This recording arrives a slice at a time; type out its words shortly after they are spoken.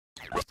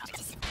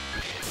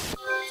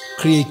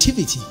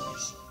Creativity,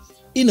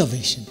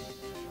 innovation,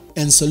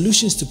 and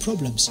solutions to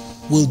problems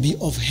will be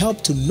of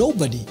help to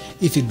nobody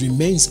if it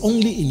remains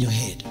only in your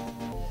head.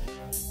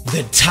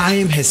 The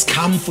time has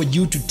come for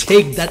you to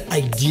take that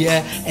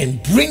idea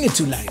and bring it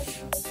to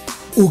life.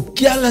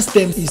 Ukiala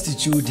STEM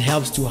Institute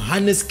helps to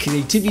harness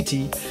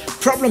creativity,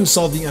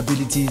 problem-solving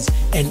abilities,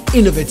 and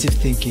innovative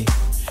thinking.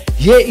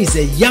 Here is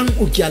a young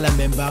Ukiala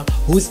member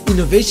whose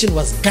innovation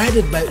was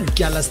guided by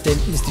Ukiala STEM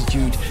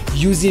Institute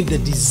using the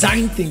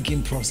design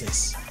thinking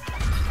process.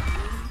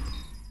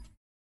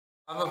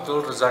 I'm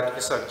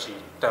Adookee,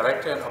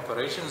 Director and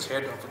Operations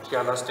Head of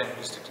Ukiala STEM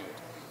Institute.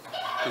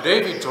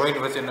 Today we're joined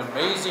with an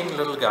amazing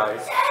little guy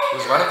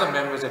who's one of the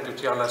members at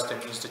Ukiala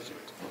STEM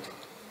Institute.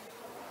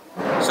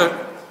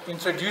 So,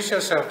 introduce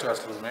yourself to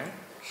us, little man.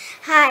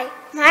 Hi,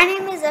 my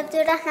name is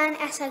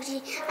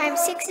Adookee. I'm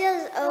 6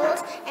 years old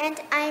and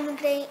I'm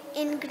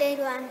in grade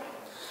 1.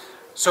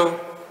 So,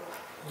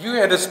 you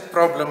had this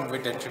problem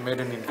with that you made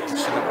an invention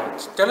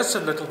about. Tell us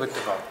a little bit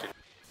about it.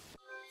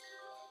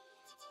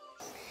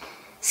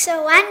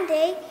 So one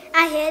day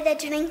I had a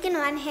drink in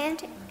one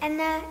hand and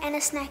a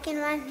snack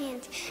in one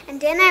hand. And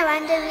then I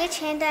wondered which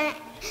hand am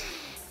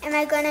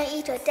I going to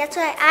eat with. That's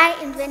why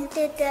I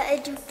invented the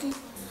Adookee.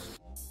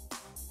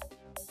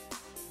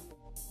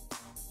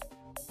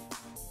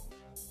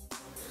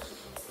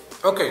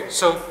 Okay,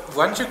 so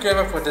once you came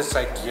up with this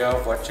idea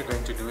of what you're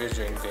going to do as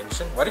your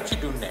invention, what did you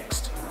do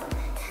next?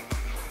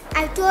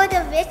 I tore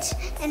the witch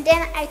and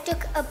then I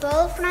took a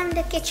bowl from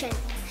the kitchen.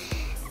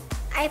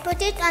 I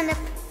put it on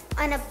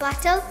a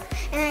bottle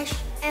and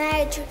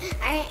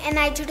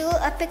I drew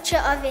a picture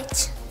of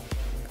it.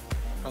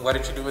 And what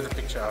did you do with the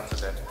picture after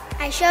that?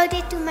 I showed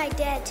it to my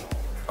dad.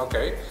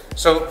 Okay,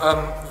 so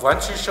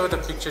once you showed the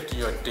picture to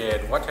your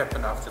dad, what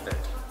happened after that?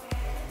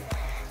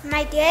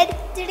 My dad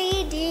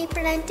 3D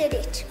printed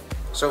it.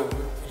 So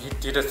he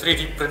did a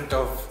 3D print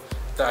of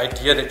the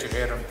idea that you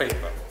had on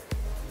paper.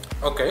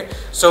 Okay,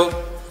 so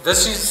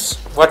this is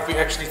what we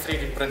actually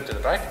 3D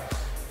printed, right?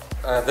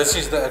 This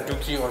is the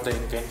Adookee or the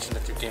invention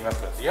that you came up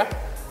with, yeah?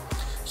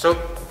 So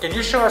can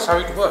you show us how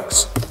it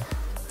works?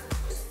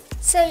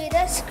 So you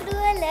just screw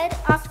a lid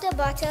off the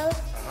bottle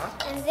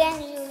and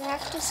then you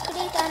have to screw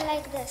it on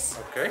like this.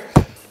 Okay.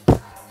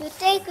 You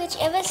take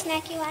whichever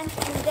snack you want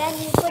and then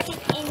you put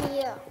it in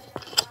here.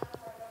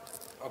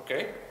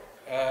 Okay.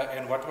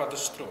 And what about the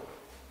straw?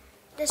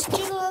 The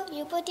straw,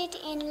 you put it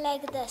in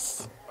like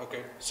this.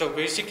 Okay. So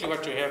basically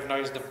what you have now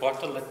is the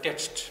bottle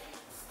attached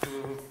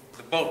to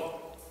the bowl.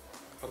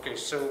 Okay,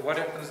 so what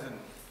happens then?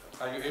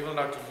 Are you able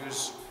now to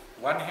use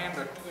one hand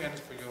or two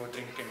hands for your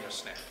drink and your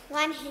snack?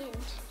 One hand.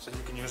 So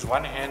you can use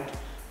one hand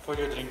for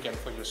your drink and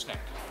for your snack?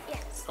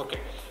 Yes.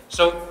 Okay,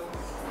 so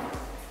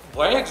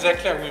why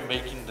exactly are we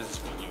making this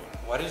video?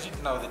 What is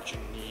it now that you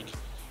need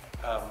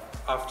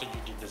after you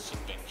did this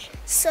invention?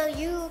 So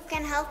you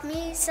can help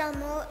me sell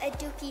more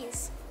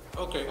Adookees.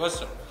 Okay,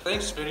 awesome.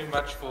 Thanks very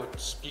much for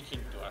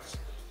speaking to us.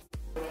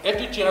 At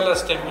Ukiala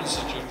STEM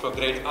Institute for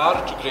grade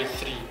R to grade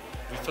 3,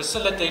 we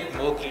facilitate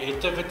more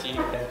creativity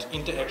and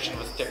interaction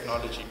with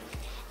technology.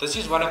 This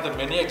is one of the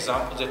many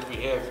examples that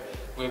we have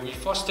where we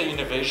foster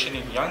innovation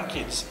in young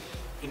kids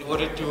in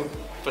order to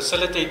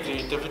facilitate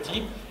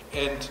creativity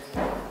and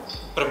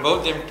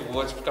promote them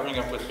towards coming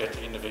up with better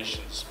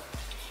innovations.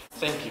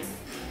 Thank you.